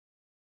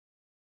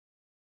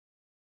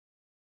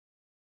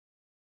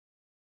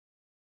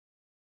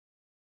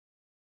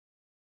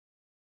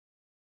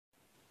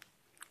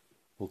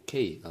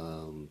Okay,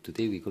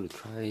 today we're going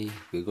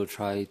to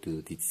try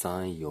to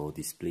design your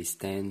display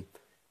stand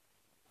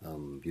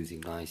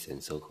using lines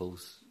and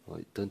circles.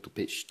 Right, turn to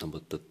page number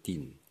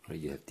 13. Right,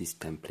 you have this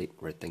template,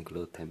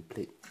 rectangular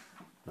template.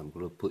 I'm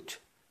going to put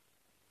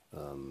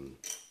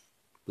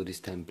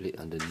this template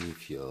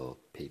underneath your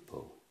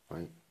paper,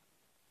 right?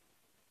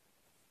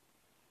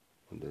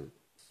 On the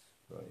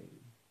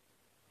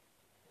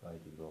try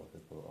to draw a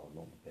circle or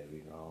not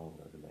very round,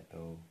 doesn't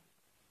matter.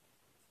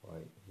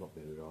 Right, not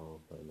very round,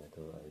 doesn't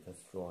matter. I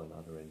just draw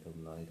another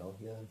random line down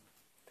here.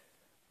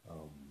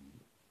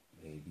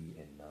 Maybe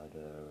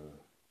another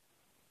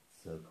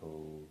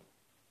circle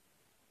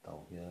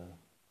down here,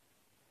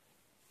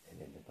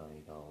 and then a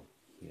line down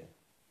here.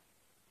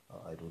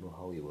 I don't know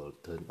how it will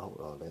turn out,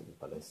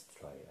 but let's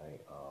try.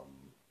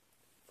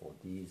 For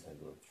this, I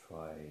will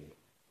try.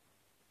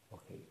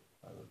 Okay,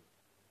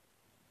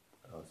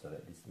 I'll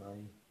select this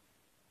line.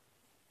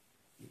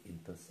 It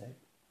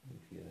intersect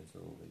with here,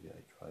 so maybe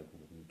I try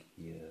moving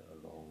here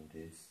along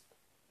this,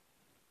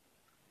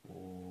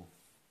 move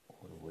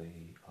all the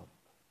way up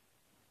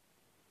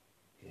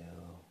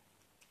here,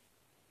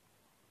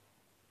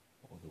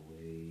 all the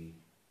way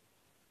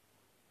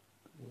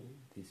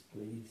to this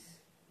place.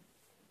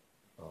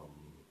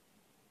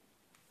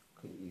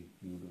 Okay, if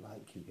you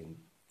like, you can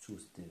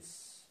choose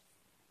this.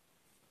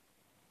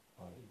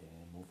 Alright,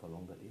 then move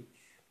along the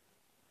edge.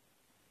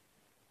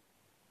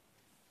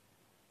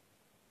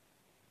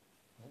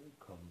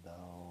 Come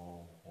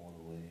down all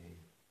the way,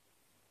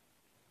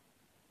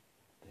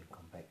 then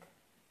come back.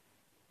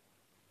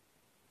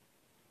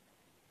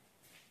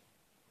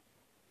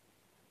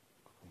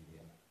 Come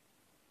here.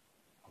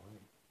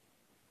 Alright.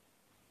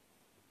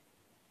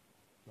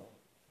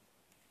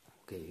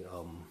 Okay,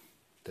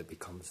 that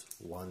becomes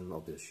one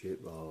of the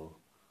shape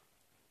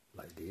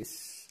like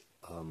this.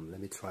 Let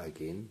me try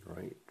again,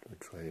 right? I'll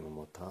try one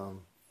more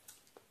time.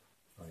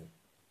 Right.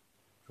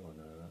 Draw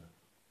another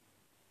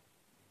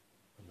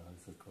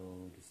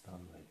circle, this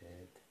time like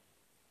that,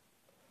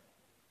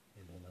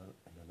 and then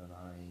another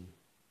line,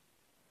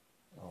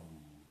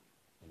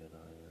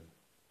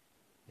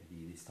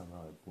 maybe this time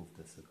I'll move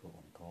the circle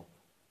on top,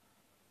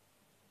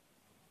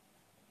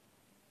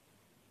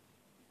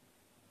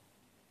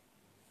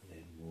 and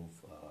then move,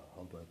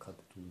 how do I cut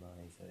the two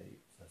lines? I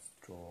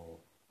just draw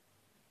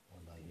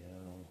one line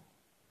here,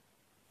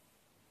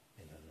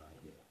 and a line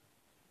here.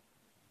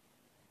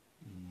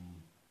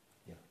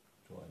 Yeah,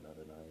 draw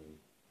another line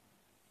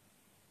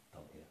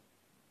down here.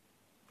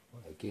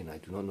 Again, I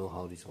do not know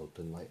how this will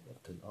turn out.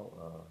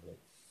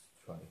 Let's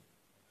try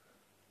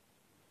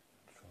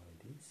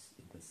this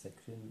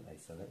intersection. I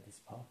select this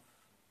path,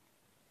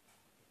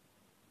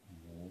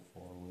 move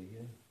all the way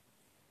here,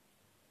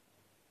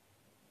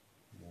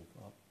 move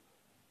up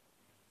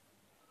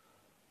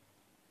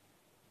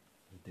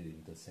until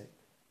intersect.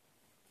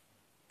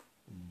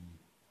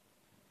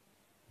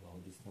 Well,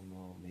 this time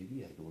now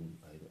maybe I don't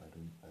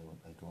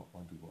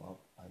want to go up.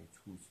 I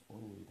choose all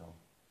the way down.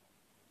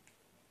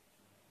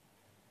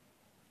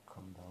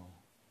 Come down,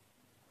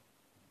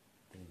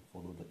 then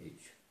follow the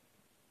edge.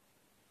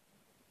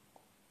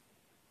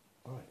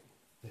 Alright,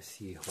 let's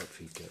see what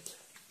we get.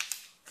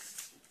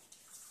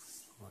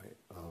 Alright,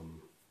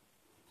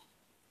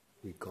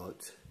 we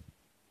got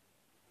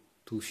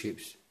two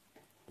shapes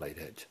like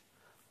that.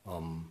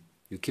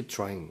 You keep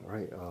trying,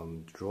 right?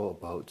 Draw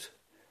about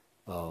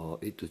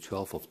 8 to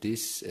 12 of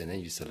this, and then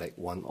you select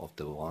one of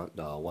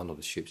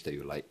the shapes that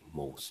you like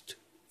most.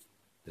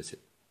 That's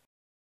it.